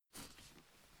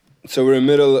So we're in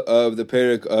the middle of the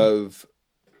parak of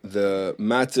the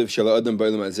matzav shel adam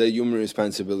b'olam hazeh, human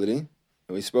responsibility. And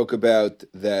we spoke about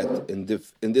that in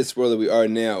this world that we are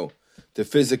now, the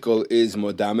physical is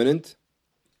more dominant,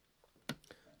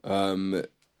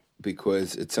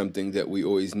 because it's something that we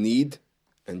always need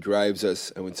and drives us,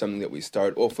 and it's something that we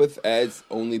start off with as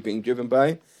only being driven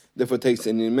by. Therefore, it takes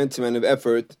an immense amount of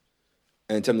effort,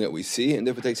 and something that we see, and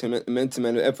therefore it takes an immense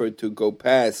amount of effort to go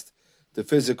past the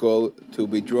physical to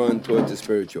be drawn towards the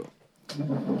spiritual.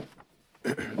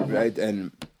 Right?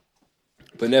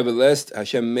 But nevertheless,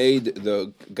 Hashem made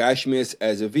the Gashmias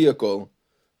as a vehicle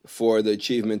for the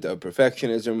achievement of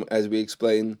perfectionism, as we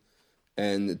explained,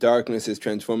 and darkness is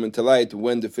transformed into light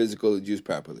when the physical is used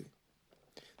properly.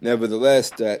 Nevertheless,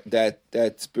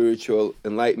 that spiritual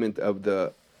enlightenment of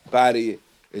the body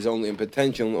is only in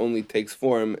potential and only takes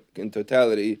form in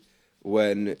totality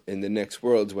when in the next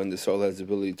worlds, when the soul has the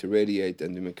ability to radiate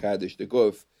and to mekadesh the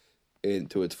guf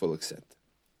into its full extent.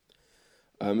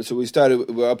 So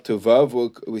we're up to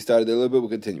Vav. We started a little bit, we'll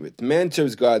continue it. Man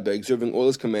serves God by observing all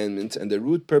his commandments, and the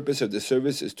root purpose of the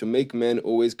service is to make man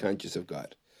always conscious of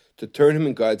God, to turn him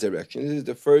in God's direction. This is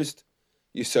the first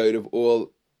yesod of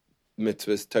all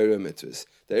mitzvahs, Torah mitzvahs.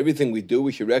 That everything we do,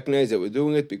 we should recognize that we're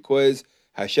doing it because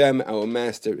Hashem, our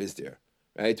master, is there.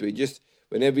 Right?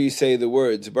 Whenever you say the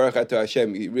words, Baruch Atah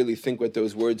Hashem, you really think what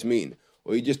those words mean.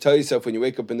 Or you just tell yourself when you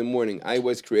wake up in the morning, I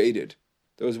was created.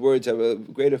 Those words have a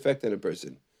great effect on a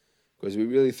person. Because we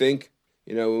really think,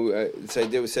 this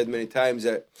idea was said many times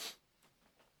that,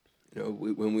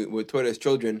 when we were taught as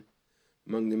children,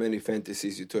 among the many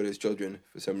fantasies you taught as children,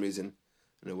 for some reason,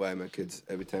 I don't know why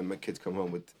every time my kids come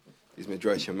home with these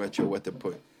midrash, I'm not sure what the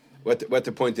point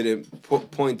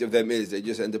of them is. They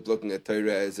just end up looking at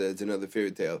Torah as another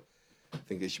fairy tale. I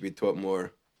think they should be taught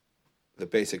more the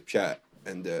basic pshat,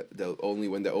 and they'll only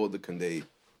when they're older can they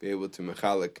be able to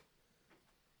mechalik,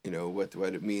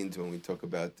 what it means when we talk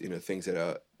about things that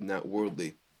are not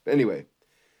worldly. But anyway,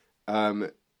 I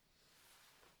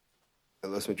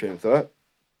lost my train of thought.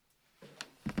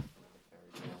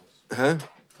 Huh?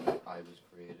 I was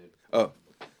created. Oh,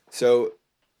 so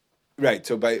right.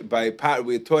 So by Paro,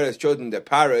 we were taught as children that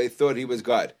Paro thought he was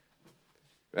God.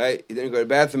 Right? He didn't go to the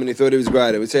bathroom and he thought he was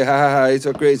God. I would say, ha ha ha, he's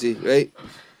so crazy, right?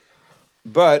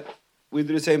 But we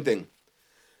do the same thing.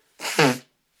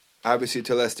 Obviously,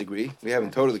 to a less degree. We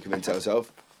haven't totally convinced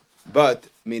ourselves. But,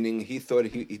 meaning he thought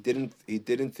he didn't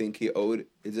think he owed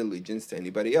his allegiance to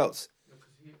anybody else.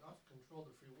 Because he controlled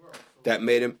the free world. So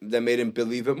That made him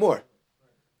believe it more.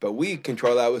 But we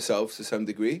control ourselves to some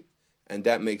degree, and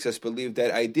that makes us believe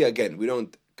that idea. Again, we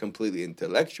don't completely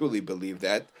intellectually believe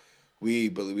that.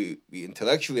 We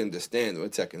intellectually understand,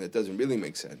 one second, that doesn't really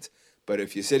make sense. But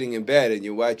if you're sitting in bed and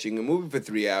you're watching a movie for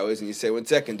 3 hours and you say, 1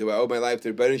 second, do I owe my life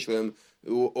to the Rebbeinu Shalom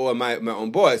or my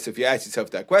own boss? If you ask yourself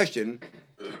that question,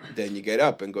 then you get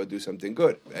up and go do something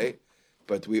good, right?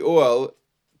 But we all,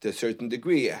 to a certain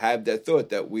degree, have that thought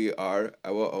that we are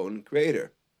our own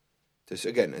creator.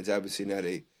 Again, it's obviously not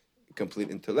a complete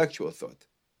intellectual thought,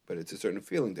 but it's a certain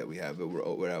feeling that we have that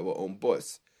we're our own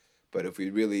boss. But if we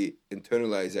really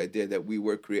internalize the idea that we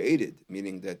were created,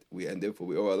 meaning that and therefore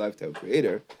we owe our life to our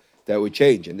creator, that would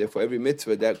change. And therefore every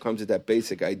mitzvah, that comes with that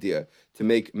basic idea, to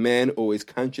make man always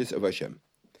conscious of Hashem.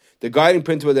 The guiding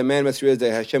principle that man must realize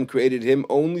that Hashem created him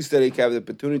only so that he can have the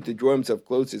opportunity to draw himself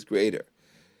close to his creator.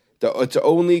 It's the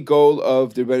only goal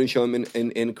of the Rebbeinu Shalom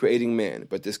in creating man.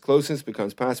 But this closeness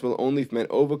becomes possible only if man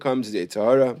overcomes the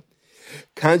Yitzhara,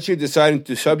 consciously deciding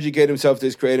to subjugate himself to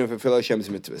his creator and fulfill Hashem's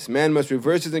mitzvahs. Man must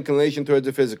reverse his inclination towards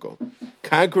the physical,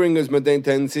 conquering his mundane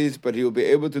tendencies, but he will be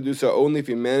able to do so only if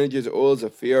he manages all his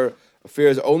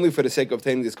affairs only for the sake of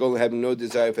obtaining this goal and having no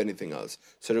desire for anything else.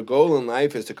 So the goal in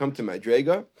life is to come to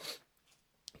Madrega,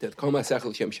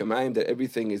 that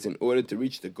everything is in order to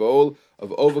reach the goal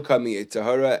of overcoming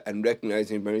Yitzhara and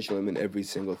recognizing Rebbeinu Shalom in every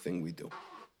single thing we do.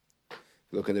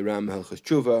 Look at the Ram Hilchos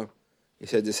Tshuva. He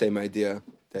said the same idea,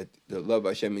 that the love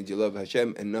Hashem means you love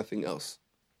Hashem and nothing else.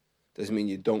 Doesn't mean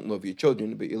you don't love your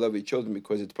children, but you love your children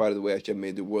because it's part of the way Hashem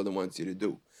made the world and wants you to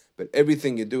do. But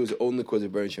everything you do is only because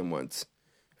of Hashem wants.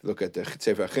 If you look at the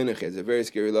Sefer Chinuch, he has a very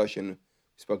scary lashon. We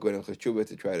spoke about Hilchos Tshuva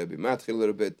to try to be matchil a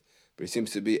little bit, but it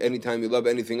seems to be anytime you love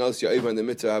anything else, you're even the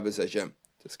mitzvah of Hashem.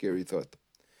 It's a scary thought.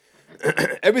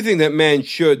 Everything that man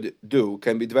should do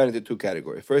can be divided into two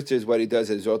categories. First is what he does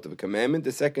as a result of a commandment.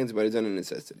 The second is what he's done in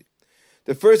necessity.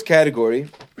 The first category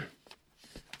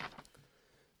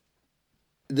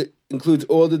includes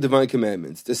all the divine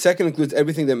commandments. The second includes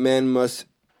everything that man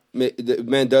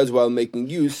does while making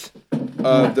use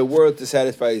of the world to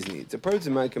satisfy his needs. The purpose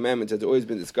of my commandments has already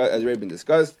been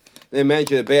discussed. Then man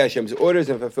should obey Hashem's orders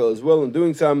and fulfill His will in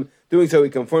doing some. Doing so, he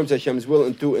conforms to Hashem's will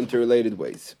in two interrelated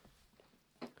ways.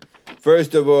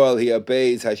 First of all, he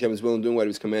obeys Hashem's will in doing what he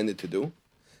was commanded to do.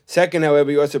 Second,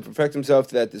 however, he also perfects himself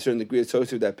to that a certain degree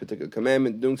associated with that particular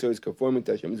commandment. Doing so, he's conforming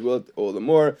to Hashem's will all the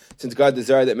more, since God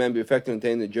desired that man be perfected and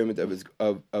attain the enjoyment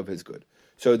of his good.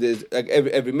 So there's like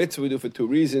every mitzvah we do for two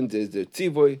reasons. There's the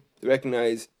tzivoy, to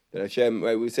recognize that Hashem,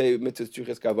 right, we say mitzvah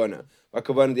tzrichas kavana. What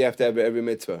kavana do you have to have every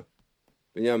mitzvah?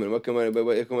 Binyamin, what kavana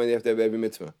do you have to have every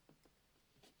mitzvah?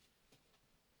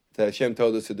 That Hashem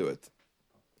told us to do it.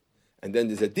 And then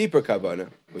there's a deeper kavana,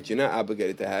 which you're not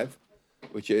obligated to have,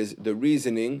 which is the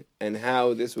reasoning and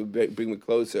how this will bring me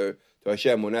closer to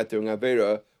Hashem, or not doing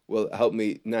Avera, will help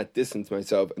me not distance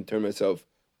myself and turn myself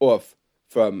off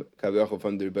from Kaviyachol,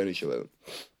 from the Rebbeinu Shalom.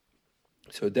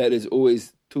 So that is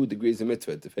always 2 degrees of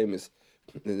mitzvah. It's famous.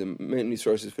 There's many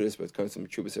sources for this, but it comes from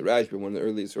Chubas Rashba, one of the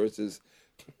earliest sources,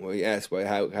 where he asked,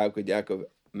 how could Yaakov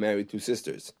marry 2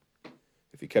 sisters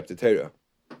if he kept the Torah?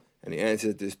 And he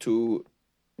answered, there's 2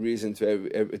 reasons for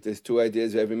there's 2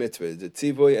 ideas of every mitzvah: the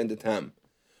tzivoy and the tam.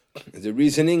 The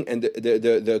reasoning and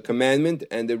the commandment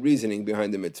and the reasoning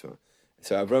behind the mitzvah.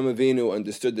 So Avraham Avinu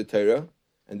understood the Torah,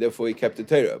 and therefore he kept the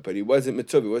Torah, but he wasn't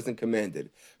mitzvah, he wasn't commanded,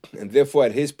 and therefore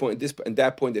at his point,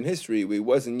 that point in history, he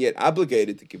wasn't yet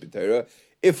obligated to keep the Torah.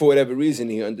 If for whatever reason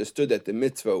he understood that the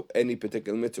mitzvah, any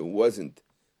particular mitzvah, wasn't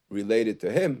related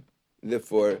to him,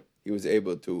 therefore he was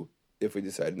able to. If we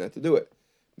decided not to do it.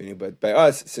 Meaning, but by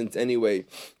us, since anyway,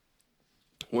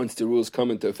 once the rules come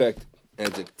into effect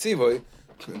as a tzivoy,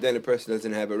 then a person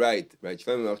doesn't have a right. Right?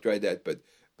 Shlomo Melech tried that, but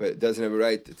doesn't have a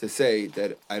right to say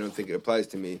that I don't think it applies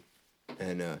to me,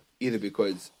 and either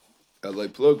because Eloi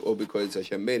plug or because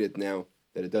Hashem made it now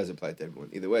that it does apply to everyone.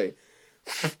 Either way,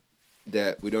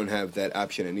 that we don't have that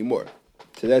option anymore.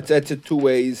 So that's the 2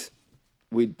 ways.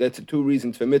 That's the 2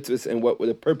 reasons for mitzvahs and what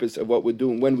the purpose of what we're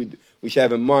doing when we should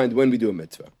have in mind when we do a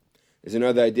mitzvah. There's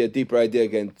another idea, deeper idea,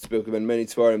 again, spoken about many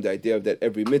tzvarim, the idea of that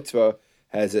every mitzvah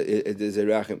has there's a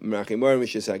rachimorim,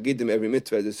 mishasagidim, every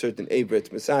mitzvah has a certain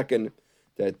avret masakin,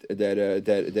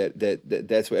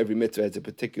 that's where every mitzvah has a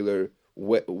particular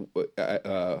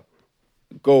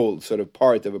goal, sort of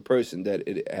part of a person that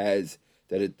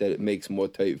it makes more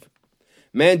taiv.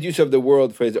 Man's use of the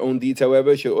world for his own deeds,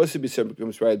 however, should also be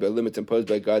circumscribed by limits imposed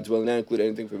by God's will and not include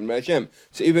anything from Hashem.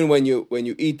 So even when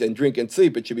you eat and drink and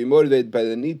sleep, it should be motivated by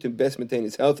the need to best maintain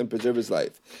his health and preserve his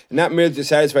life, and not merely to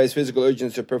satisfy his physical urges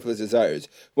and superfluous desires.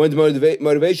 One's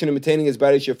motivation in maintaining his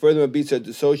body should furthermore be so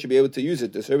the soul should be able to use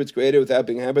it to serve its Creator without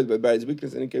being hampered by the body's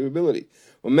weakness and incapability.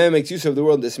 When man makes use of the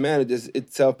world in this manner, this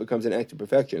itself becomes an act of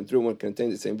perfection, and through one can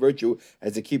attain the same virtue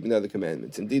as the keeping of the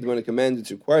commandments. Indeed, when a commandment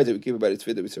requires that we keep about its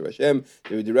fit that we serve Hashem,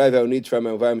 that we derive our needs from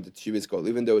our environment to achieve its goal.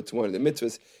 Even though it's one of the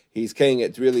mitzvahs, he's saying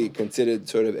it's really considered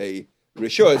sort of a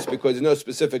rishos because there's no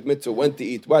specific mitzvah when to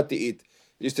eat, what to eat,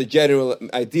 just a general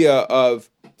idea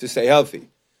of to stay healthy.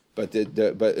 But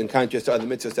in contrast to other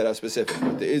mitzvahs that are specific,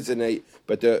 but there is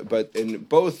but in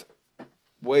both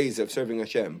ways of serving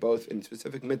Hashem, both in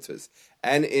specific mitzvahs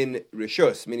and in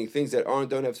rishos, meaning things that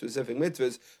don't have specific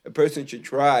mitzvahs, a person should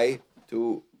try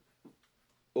to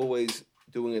always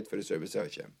doing it for the service of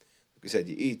Hashem. Like we said,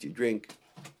 you eat, you drink.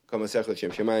 In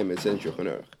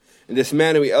this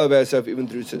manner, we elevate ourselves even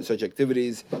through such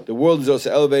activities. The world is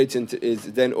also elevated and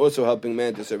is then also helping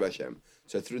man to serve Hashem.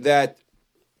 So through that,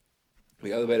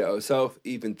 we elevate ourselves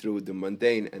even through the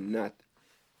mundane and not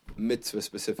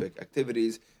mitzvah-specific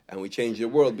activities, and we change the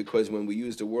world because when we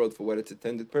use the world for what its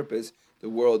intended purpose, the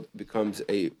world becomes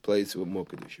a place with more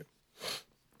kedusha.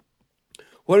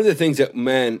 One of the things that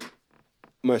man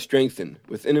must strengthen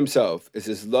within himself is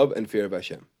his love and fear of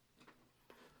Hashem.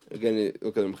 Again,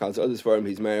 look at Ramchal's other svarim,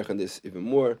 he's married on this even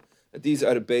more. These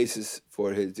are the basis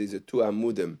for these are 2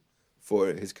 amudim for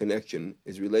his connection,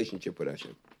 his relationship with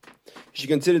Hashem. He should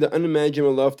consider the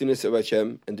unimaginable loftiness of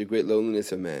Hashem and the great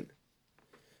lowliness of man.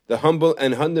 The humble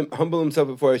himself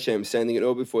before Hashem, standing in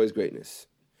awe before His greatness.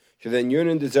 Should then yearn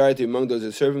and desire to be among those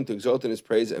who serve Him, to exalt in His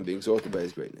praise and be exalted by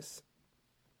His greatness.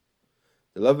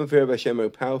 The love and fear of Hashem are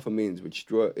powerful means which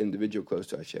draw an individual close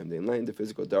to Hashem. They enlighten the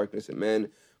physical darkness in man,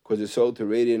 cause the soul to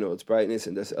radiate in all its brightness,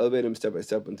 and thus elevate him step by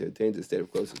step until he attains a state of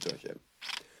closeness to Hashem.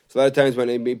 So a lot of times when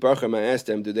I meet Bacham, I ask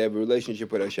them, do they have a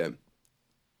relationship with Hashem?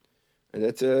 And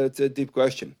it's a deep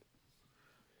question.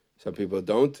 Some people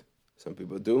don't. Some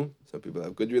people do. Some people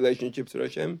have good relationships with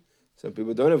Hashem. Some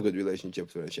people don't have good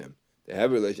relationships with Hashem. They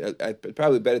have a relationship. It's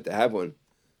probably better to have one,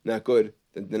 not good,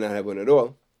 than to not have one at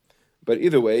all. But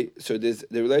either way, so the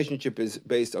relationship is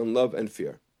based on love and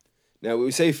fear. Now, when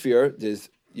we say fear, there's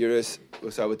yiras,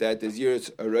 we'll start with that. There's yiras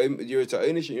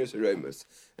ha'onish and yiras ha'roimus.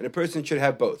 And a person should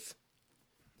have both.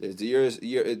 There's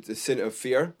the sin of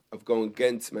fear, of going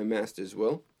against my master's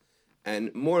will.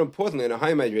 And more importantly, in a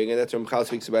high madriga, that's what Ramchal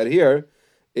speaks about here,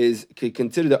 is to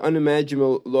consider the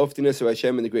unimaginable loftiness of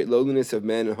Hashem and the great lowliness of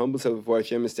man and humble self before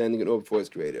Hashem and standing in awe before His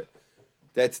Creator.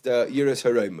 That's the Yiras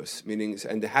Haroimus, meaning.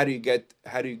 And how do you get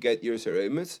Yiras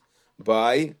Haroimus?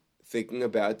 By thinking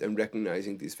about and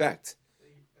recognizing these facts.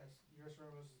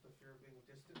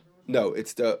 No,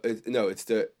 it's the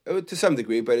to some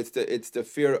degree, but it's the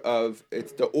fear of,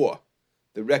 it's the awe,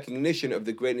 the recognition of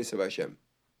the greatness of Hashem.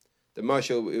 The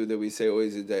marshal that we say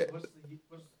always is that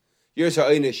Yiras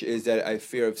Ha'inish is that I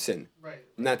fear of sin, right?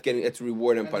 Not getting its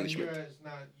reward and punishment. Yira is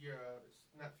not yira, it's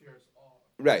not fear, it's awe.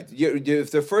 Right.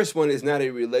 If the first one is not a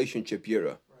relationship yira,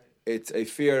 right, it's a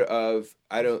fear of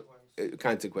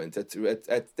consequence.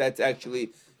 That's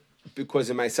actually because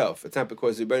of myself. It's not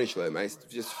because of Rebbeinu Shalom. I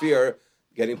just fear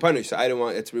getting punished. So I don't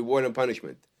want. It's reward and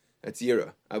punishment. That's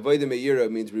yira. Avodah me'yira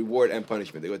means reward and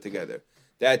punishment. They go together.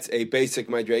 That's a basic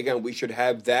madrega, and we should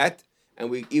have that. And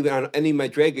we even on any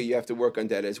madrega, you have to work on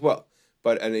that as well.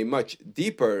 But on a much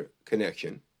deeper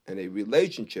connection and a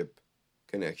relationship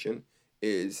connection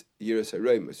is Yiras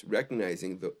HaRoimus,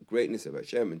 recognizing the greatness of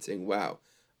Hashem and saying, "Wow,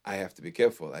 I have to be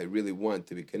careful. I really want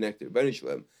to be connected to Rebbeinu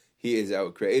Shalom. He is our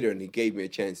Creator, and He gave me a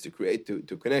chance to create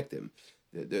to connect Him."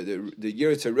 The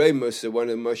Yiras HaRoimus, one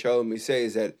of the mashalim we say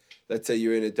is that, let's say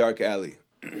you're in a dark alley,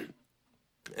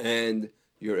 and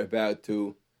you're about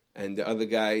to, and the other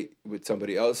guy with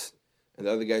somebody else, and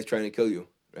the other guy's trying to kill you,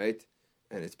 right?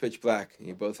 And it's pitch black, and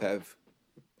you both have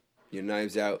your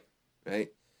knives out,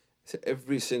 right? So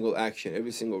every single action,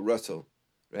 every single rustle,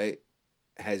 right,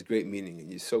 has great meaning, and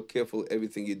you're so careful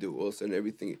everything you do. All of a sudden,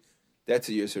 everything, that's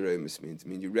what Yiras HaRoimus means. I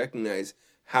mean, you recognize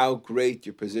how great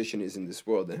your position is in this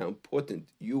world and how important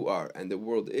you are and the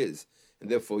world is, and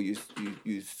therefore you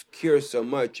care so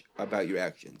much about your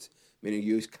actions, meaning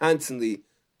you're constantly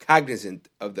cognizant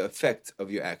of the effects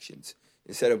of your actions,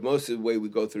 instead of most of the way we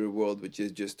go through the world, which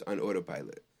is just on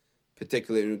autopilot,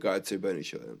 particularly in regards to Rebbeinu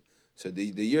Shalom. So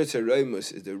the Yiras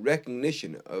HaRoimus is the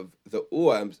recognition of the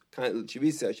awe. I'm constantly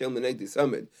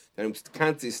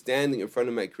standing in front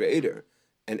of my Creator,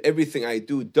 and everything I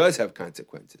do does have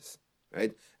consequences,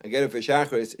 right? I get it for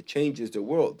Shacharis, it changes the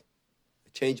world.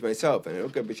 It changed myself, and I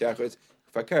don't get for Shacharis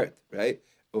fakert, right?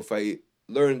 Or if I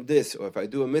learn this, or if I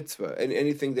do a mitzvah, and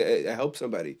anything that helps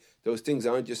somebody, those things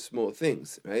aren't just small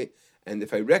things, right? And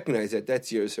if I recognize that,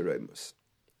 that's Yiras HaRoimus.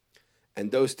 And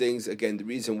those things, again, the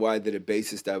reason why they're the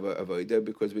basis of avodah,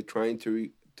 because we're trying to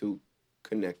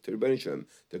connect to the Rebbeinu Shalom.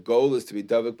 The goal is to be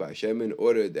davak b'Hashem in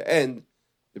order at the end,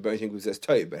 the Rebbeinu Shalom gives us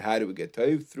toiv. But how do we get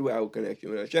toiv? Through our connection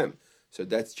with Hashem. So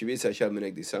that's Chivis Hashem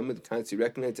Menegdi Summit, constantly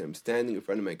recognize that I'm standing in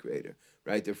front of my Creator,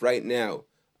 right? If right now,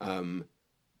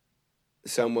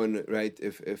 someone, right,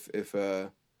 if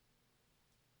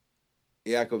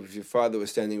Yaakov, if your father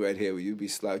was standing right here, would you be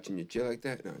slouching your chair like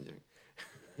that? No, I'm joking.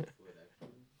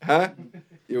 Huh?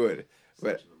 You would.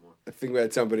 But I think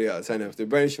about somebody else. I know if they're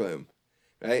Rebbeinu Shalom,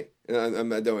 right?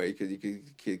 Don't worry, you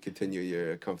could continue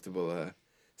your comfortable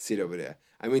seat over there.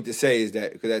 I mean to say is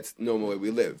that, because that's the normal way we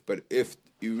live. But if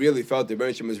you really felt the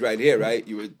Rebbeinu Shalom was right here, right,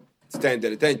 you would stand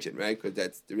at attention, right? Because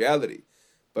that's the reality.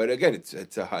 But again,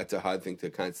 it's a hard thing to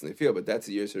constantly feel. But that's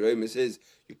the Yiras HaRoimus is.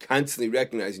 You're constantly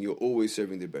recognizing you're always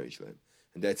serving the Rebbeinu Shalom.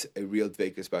 And that's a real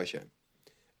dveikus b'Hashem.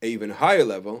 An even higher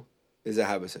level is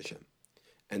Ahavas Hashem.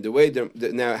 And the way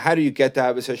now, how do you get to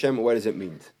Ahavas Hashem? What does it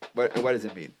mean? What does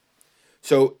it mean?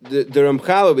 So the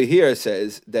Ramchal over here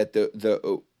says that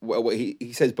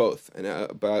he says both,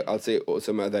 and but I'll say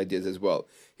some other ideas as well.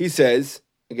 He says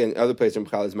again, other place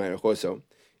Ramchal is Meirach also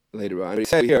later on. But he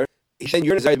said here, he said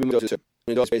your desire to be those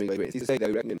he says that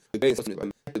we reckon the base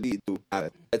to lead to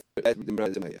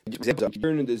example,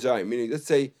 yearn and desire. Meaning, let's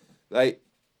say, like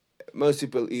most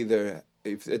people either,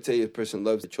 if let's say a person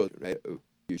loves the children, right?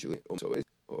 Usually, almost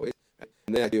always.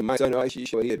 And then you, my son, I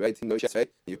should what he did, right? No chest, right?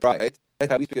 You cry, right?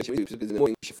 That's how we speak. Because in the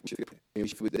morning, you should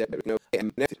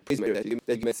and praise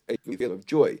that you feel of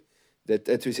joy. That's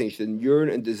what he's saying. You should yearn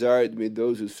and desire to be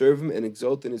those who serve Him and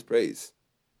exult in His praise.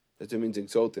 That's what it means,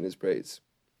 exult in His praise.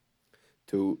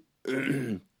 To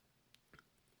so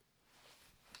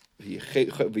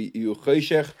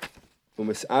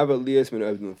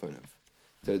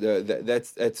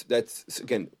that's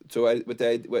again. So what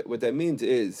that means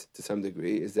is, to some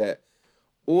degree, is that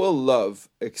all love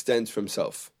extends from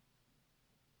self.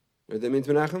 You know what that means,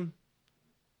 Menachem?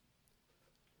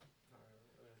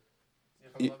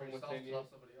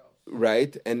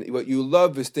 Right, and what you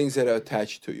love is things that are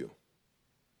attached to you.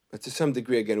 But to some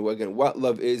degree, again, what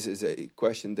love is a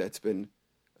question that's been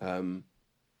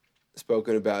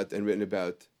spoken about and written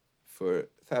about for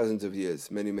thousands of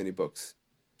years, many books.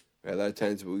 Right? A lot of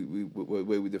times, the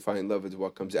way we define love is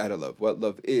what comes out of love. What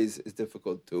love is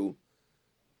difficult to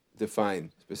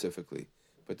define specifically.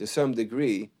 But to some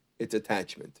degree, it's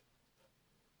attachment.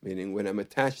 Meaning, when I'm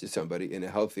attached to somebody in a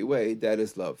healthy way, that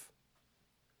is love.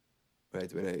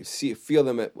 Right? When I feel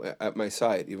them at my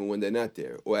side, even when they're not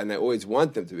there, and I always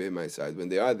want them to be at my side when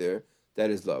they are there, that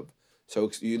is love. So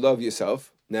you love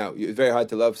yourself. Now, it's very hard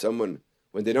to love someone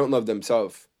when they don't love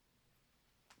themselves.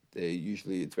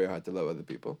 It's very hard to love other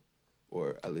people,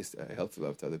 or at least a healthy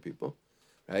love to other people,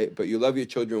 right? But you love your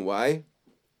children. Why?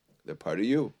 They're part of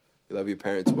you. You love your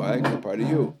parents. Why? Because they're part of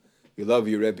you. You love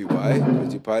your Rebbe. Why?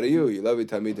 Because you're part of you. You love your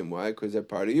Talmidim. Why? Because they're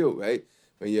part of you, right?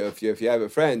 If you have a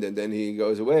friend and then he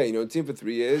goes away, and you don't see him for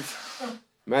 3 years,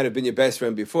 he might have been your best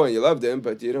friend before and you loved him,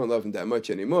 but you don't love him that much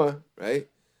anymore, right?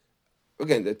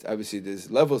 Again, that obviously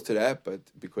there's levels to that, but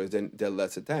because then they're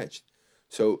less attached.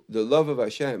 So the love of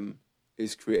Hashem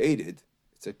is created.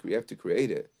 You have to create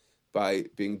it by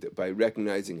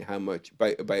recognizing how much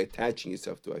by attaching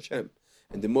yourself to Hashem,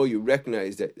 and the more you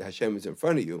recognize that Hashem is in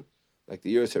front of you, like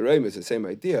the Yiras Harayim is the same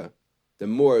idea. The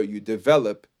more you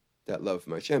develop that love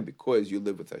from Hashem because you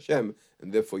live with Hashem,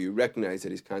 and therefore you recognize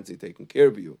that He's constantly taking care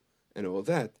of you and all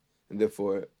that, and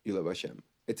therefore you love Hashem.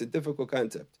 It's a difficult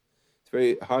concept. It's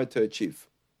very hard to achieve,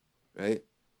 right?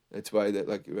 That's why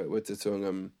what's the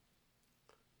song?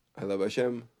 I love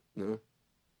Hashem. No.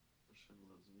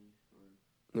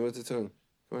 No, what's the song?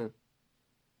 Come on.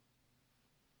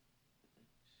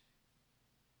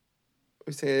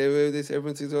 We say this.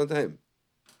 Everyone sings all the time.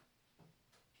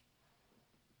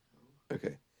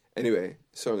 Okay. Anyway,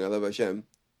 song I love Hashem.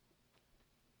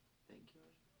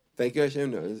 Thank you,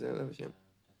 Hashem. No, it's I love Hashem.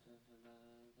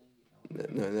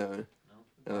 No.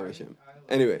 I love Hashem.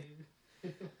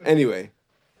 Anyway.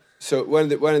 So one of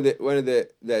the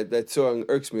that song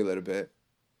irks me a little bit.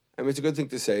 I mean, it's a good thing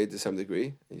to say to some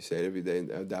degree. You say it every day,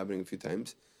 I'm davening a few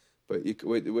times. But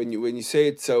when you say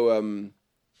it so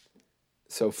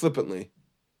flippantly,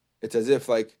 it's as if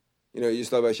you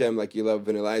just love Hashem like you love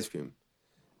vanilla ice cream.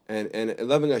 And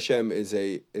loving Hashem is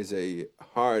a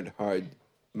hard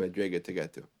madriga to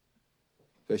get to.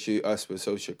 Especially us with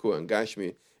so shakur and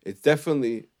gashmi, it's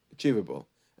definitely achievable.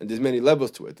 And there's many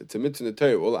levels to it. It's a mitzvah in the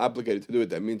Torah, we're all obligated to do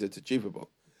it. That means it's achievable.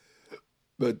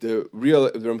 But the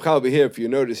Ramchal over here, if you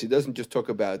notice, he doesn't just talk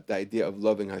about the idea of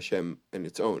loving Hashem on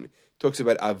its own. He talks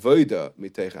about avoda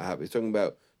miteich ahava. He's talking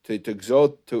about to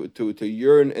exalt, to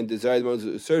yearn and desire the most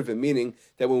to serve Him. Meaning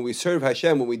that when we serve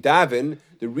Hashem, when we daven,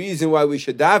 the reason why we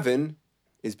should daven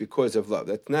is because of love.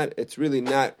 It's really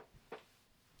not.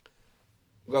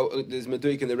 Well, there's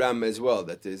Meduik in the Ram as well.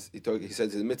 That is, he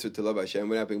says there's a mitzvah to love Hashem.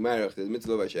 We're not being married. There's a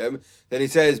mitzvah to love Hashem. Then he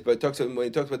says, when he talks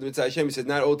about the mitzvah Hashem, he says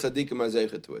not all tzaddikim are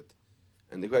zeicha to it.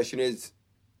 And the question is,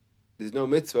 there's no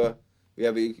mitzvah. We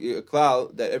have a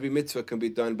klal that every mitzvah can be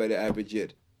done by the average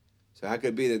yid. So how could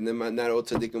it be that not all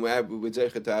tzaddikim would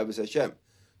zeicha to Ahavas Hashem?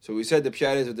 So we said the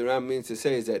pshat is what the Ram means to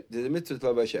say is that there's a mitzvah to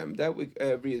love Hashem. That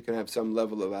every yid can have some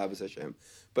level of Ahavas Hashem.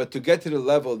 But to get to the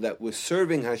level that we're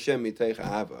serving Hashem miteich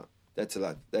ahava, that's a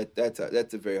lot.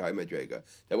 That's a very high madrega.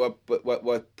 That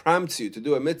what prompts you to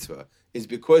do a mitzvah is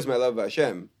because my love of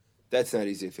Hashem. That's not an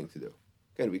easy thing to do.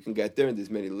 Again, we can get there, and there's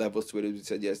many levels to it, as we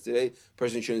said yesterday. A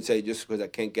person shouldn't say, just because I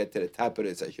can't get to the top of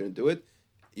this, I shouldn't do it.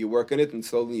 You work on it, and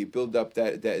slowly you build up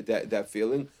that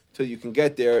feeling till you can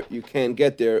get there. You can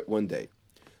get there one day.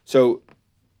 So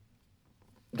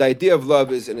the idea of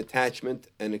love is an attachment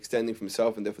and extending from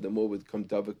self, and therefore the more we become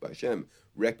davik by Hashem,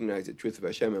 recognize the truth of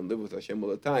Hashem and live with Hashem all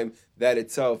the time, that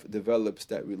itself develops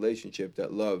that relationship,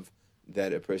 that love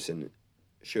that a person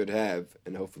should have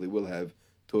and hopefully will have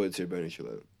towards Rebbeinu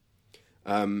Shalom.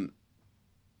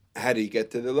 How do you get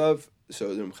to the love?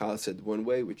 So the Ramchal said one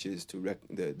way, which is to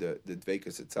the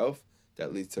dveikus itself,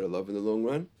 that leads to the love in the long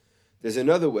run. There's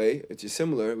another way, which is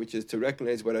similar, which is to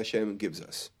recognize what Hashem gives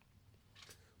us.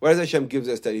 What does Hashem gives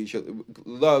us that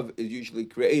love is usually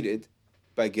created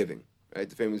by giving, right?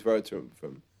 The famous words from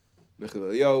Michal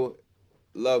Eliyahu,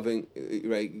 loving,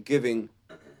 right? Giving,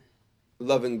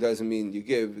 loving doesn't mean you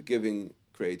give. Giving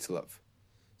creates love.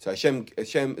 So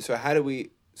Hashem. So how do we?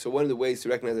 So one of the ways to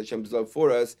recognize Hashem's love for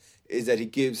us is that He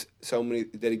gives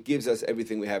that He gives us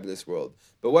everything we have in this world.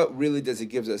 But what really does He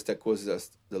give us that causes us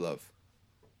the love?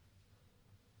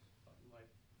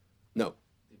 No.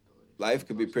 Life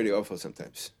could be pretty awful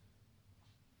sometimes.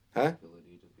 Huh?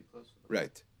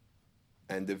 Right.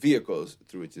 And the vehicles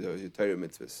through which your Torah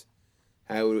mitzvahs.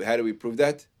 How do we prove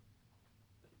that?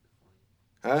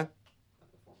 Huh?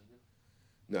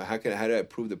 No, how do I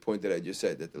prove the point that I just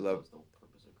said, that the love?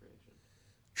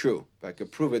 True. But I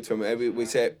could prove it from we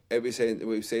say in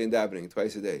davening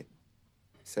twice a day. It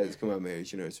says, come on, Mary,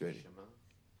 you know it's ready.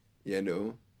 Yeah,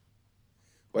 no.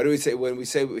 Why do we say when we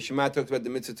say Shema talks about the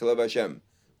mitzvah to love Hashem?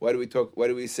 Why do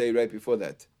we say right before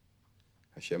that?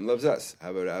 Hashem loves us.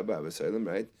 Haba Rabba, Haba Salim,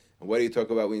 right? And what do you talk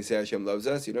about when you say Hashem loves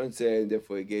us? You don't say, and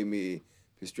therefore He gave me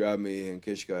Pistrami and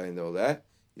Kishka and all that.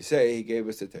 You say He gave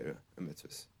us the Torah and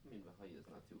mitzvahs. I mean, Bahai is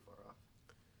not too far off.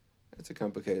 It's a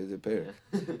complicated pair,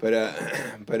 but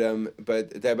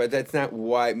that's not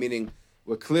why. Meaning,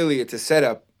 well, clearly it's a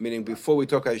setup. Meaning, before we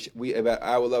talk about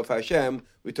our love for Hashem,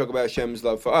 we talk about Hashem's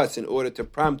love for us in order to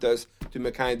prompt us to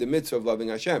make kind of the mitzvah of loving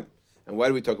Hashem. And why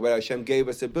do we talk about Hashem gave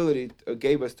us ability,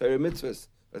 gave us Torah mitzvahs?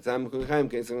 Right?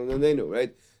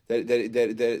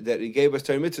 That He gave us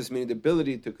Torah mitzvahs, meaning the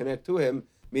ability to connect to Him.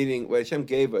 Meaning, what Hashem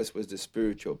gave us was the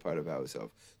spiritual part of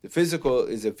ourselves. The physical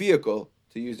is a vehicle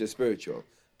to use the spiritual.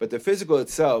 But the physical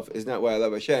itself is not why I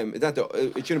love Hashem. It's not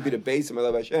it shouldn't be the base of my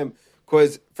love Hashem.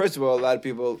 Because, first of all,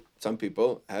 some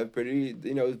people have pretty,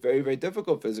 very, very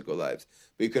difficult physical lives.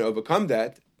 But you can overcome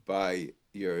that by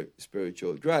your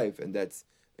spiritual drive. And that's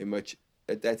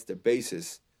the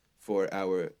basis for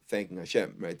our thanking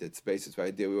Hashem, right? That's the basis for the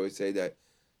idea. We always say that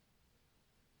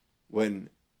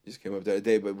just came up the other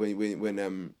day, but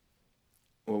when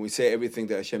we say everything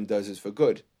that Hashem does is for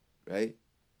good, right?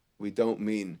 We don't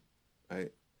mean,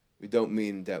 right? We don't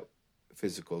mean that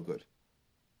physical good.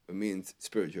 It means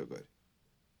spiritual good.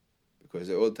 Because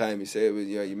the old time you say,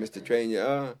 you missed the train,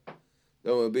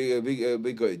 don't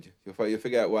be good. You'll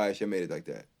figure out why Hashem made it like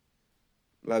that.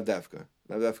 Lav dafka.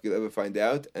 You'll ever find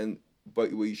out.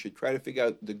 But what you should try to figure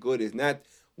out the good is not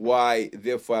why,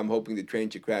 therefore I'm hoping the train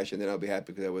should crash and then I'll be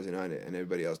happy because I wasn't on it and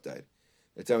everybody else died.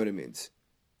 That's not what it means.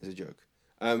 It's a joke.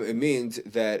 It means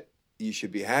that you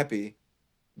should be happy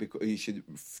because you should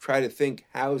try to think,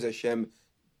 how is Hashem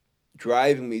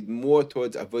driving me more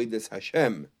towards avodas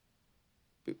Hashem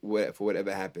for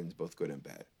whatever happens, both good and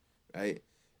bad, right?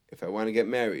 If I want to get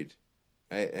married,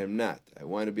 right, and I'm not. I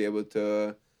want to be able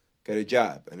to get a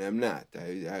job, and I'm not.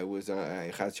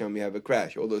 Hashem, you have a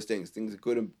crash. All those things are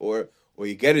good, or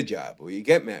you get a job, or you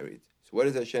get married. So what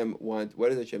does Hashem want?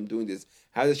 What is Hashem doing this?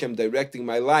 How is Hashem directing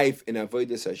my life in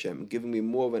avodas Hashem, giving me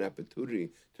more of an opportunity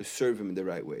to serve Him in the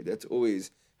right way? That's always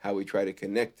how we try to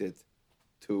connect it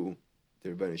to the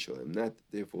Rebbeinu Shalom. Not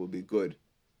therefore will be good,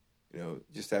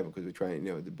 just happen because we're trying,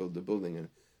 to build the building and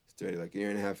it's already like a year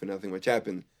and a half and nothing much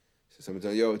happened. So someone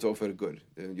tells it's all for the good.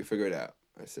 Then you figure it out.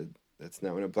 I said, that's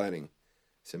not what I'm planning. I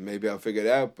said, maybe I'll figure it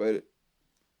out, but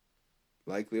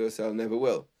likely also I never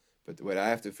will. But what I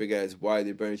have to figure out is why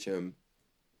the Rebbeinu Shalom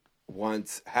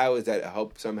wants, how is that a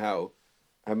help somehow?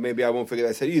 Maybe I won't figure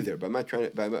that out either, but I'm not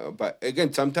trying to, but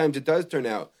again, sometimes it does turn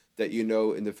out that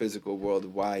in the physical world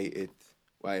why it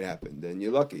happened, then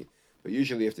you're lucky. But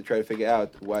usually you have to try to figure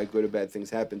out why good or bad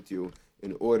things happen to you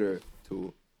in order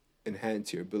to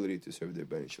enhance your ability to serve the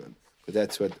Rebbeinu Shalom. Because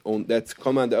that's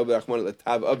command of Rahman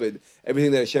Latav Abid.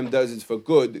 Everything that Hashem does is for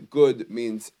good. Good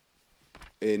means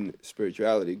in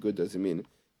spirituality. Good doesn't mean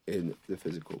in the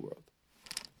physical world.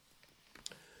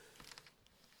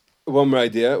 One more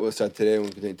idea. We'll start today and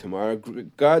we'll continue tomorrow.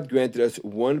 God granted us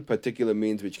one particular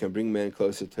means which can bring man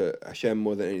closer to Hashem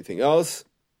more than anything else.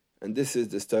 And this is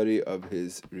the study of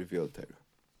His revealed Torah.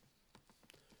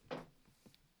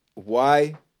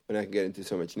 Why? We're not going to get into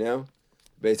so much now.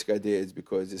 The basic idea is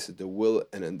because this is the will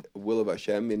and will of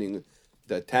Hashem, meaning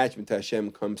the attachment to Hashem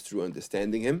comes through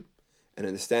understanding Him, and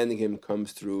understanding Him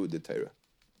comes through the Torah.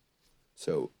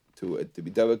 So to be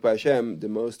Derech by Hashem, the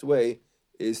most way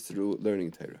is through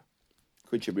learning Torah.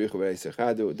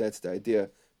 That's the idea.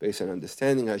 Based on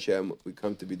understanding Hashem, we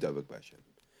come to be Derech by Hashem.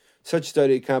 Such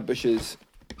study accomplishes.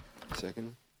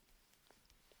 Second.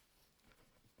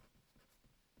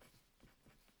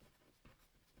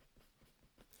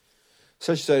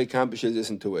 Such study accomplishes this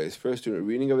in two ways. First, through the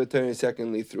reading of the Torah, and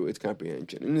secondly, through its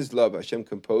comprehension. In His love, Hashem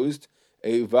composed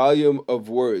a volume of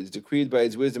words decreed by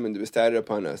His wisdom and bestowed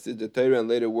upon us. This is the Torah and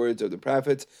later words of the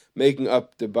prophets, making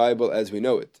up the Bible as we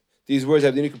know it. These words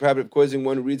have the unique property of causing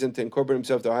one who reads them to incorporate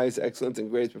himself to the highest excellence and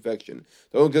greatest perfection.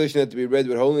 The whole condition had to be read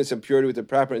with holiness and purity with the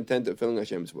proper intent of fulfilling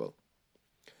Hashem's will.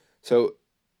 So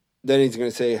then he's going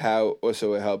to say how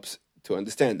also it helps to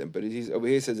understand them. But over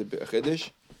here says a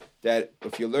chiddush that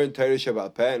if you learn Torah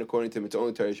Shabbat Peh, and according to him it's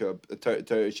only Torah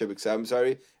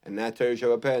Shabbat, and not Torah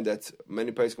Shabbat Peh, and that's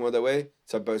many places come that way.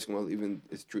 Some places come even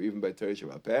it's true even by Torah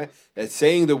Shabbat Peh. That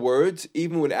saying the words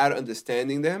even without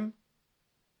understanding them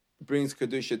brings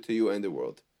kedusha to you and the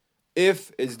world.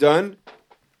 If it's done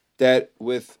that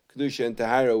with kedusha and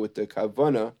tahara with the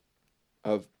kavana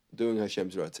of doing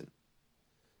Hashem's ratzon.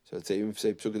 So let's say even if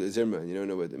you say Psukkah de Zimra and you don't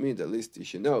know what it means, at least you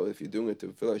should know if you're doing it to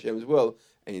fulfill Hashem's will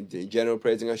and in general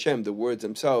praising Hashem, the words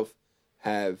themselves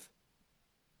have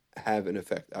an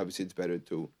effect. Obviously, it's better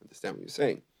to understand what you're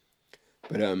saying.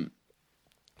 But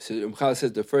so Ramchal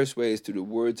says the first way is through the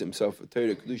words themselves of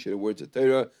Torah, Kedusha, the words of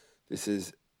Torah, This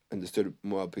is understood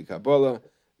more al-pi Kabbalah,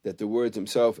 that the words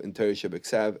themselves in Torah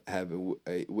Shebeksav have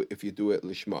if you do it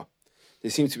lishma. He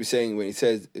seems to be saying, when he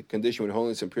says a condition with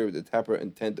holiness and purity with the proper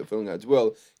intent of fulfilling God's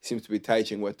will, he seems to be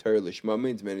teaching what Torah Lishma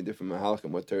means, many different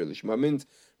mahalachim what Torah Lishma means.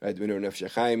 Right? We know Nefesh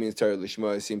HaChaim means Torah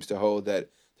Lishma. It seems to hold that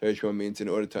Torah Lishma means in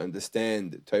order to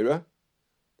understand Torah,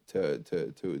 and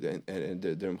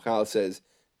the Ramchal says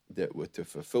that to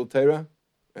fulfill Torah,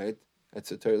 right? That's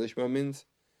what Torah Lishma means.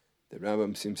 The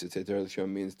Rambam seems to say Torah Lishma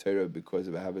means Torah because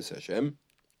of Ahavas Hashem,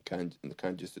 and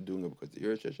can't just doing it because of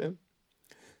Yiras Hashem.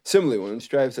 Similarly, one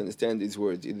strives to understand these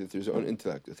words either through his own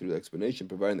intellect or through the explanation,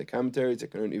 providing the commentaries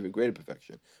that can earn even greater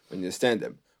perfection when you understand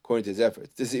them, according to his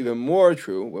efforts. This is even more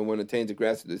true when one attains a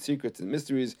grasp of the secrets and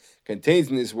mysteries contained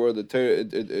in this world,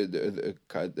 the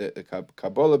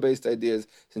Kabbalah-based ideas,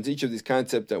 since each of these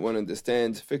concepts that one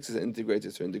understands fixes and integrates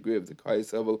a certain degree of the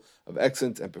highest level of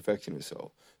excellence and perfection of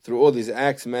soul. Through all these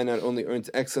acts, man not only earns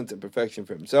excellence and perfection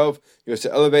for himself, he also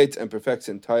elevates and perfects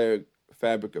the entire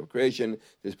fabric of creation.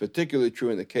 This is particularly true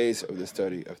in the case of the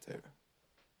study of Torah.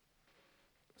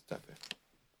 Stop it.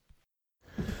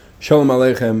 Shalom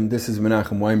Aleichem, this is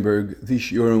Menachem Weinberg. These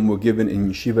shiurim were given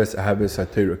in Yeshivas Ahavas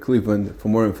HaTorah, Cleveland. For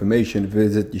more information,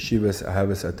 visit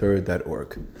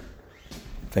yeshivasahavashatorah.org.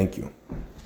 Thank you.